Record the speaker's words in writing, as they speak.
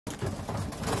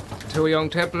Two young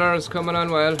Tipplers coming on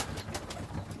well.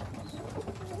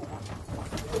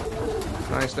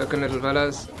 Nice looking little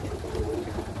fellas.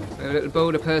 A little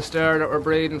Budapest there that we're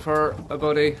breeding for a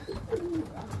buddy.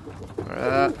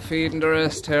 We're feeding the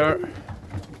rest here.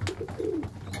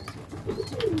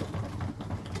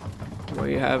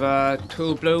 We have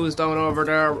two blues down over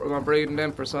there. We're breeding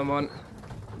them for someone.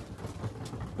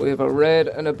 We have a red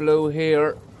and a blue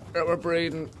here that we're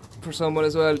breeding for someone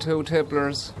as well. Two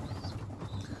Tipplers.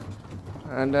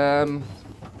 And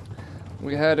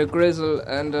we had a grizzle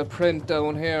and a print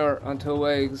down here on two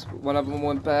eggs. One of them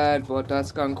went bad, but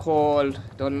that's gone cold.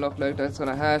 Doesn't look like that's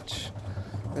gonna hatch.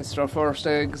 It's our first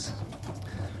eggs.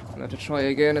 We'll have to try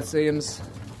again, it seems.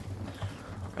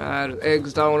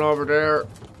 Eggs down over there.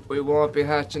 We won't be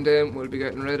hatching them. We'll be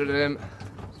getting rid of them.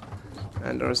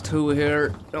 And there's two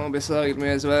here down beside me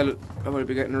as well. And we'll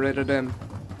be getting rid of them.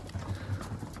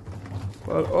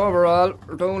 But overall,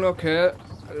 we're doing okay.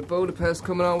 The Budapest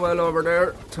coming on well over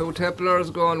there. Two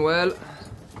Tipplers going well.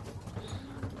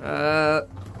 Our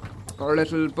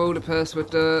little Budapest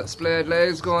with the splayed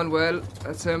legs going well.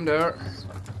 That's him there.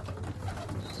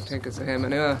 I think it's him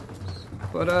anyway.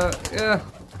 But yeah,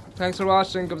 thanks for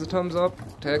watching. Give us a thumbs up.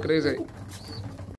 Take it easy.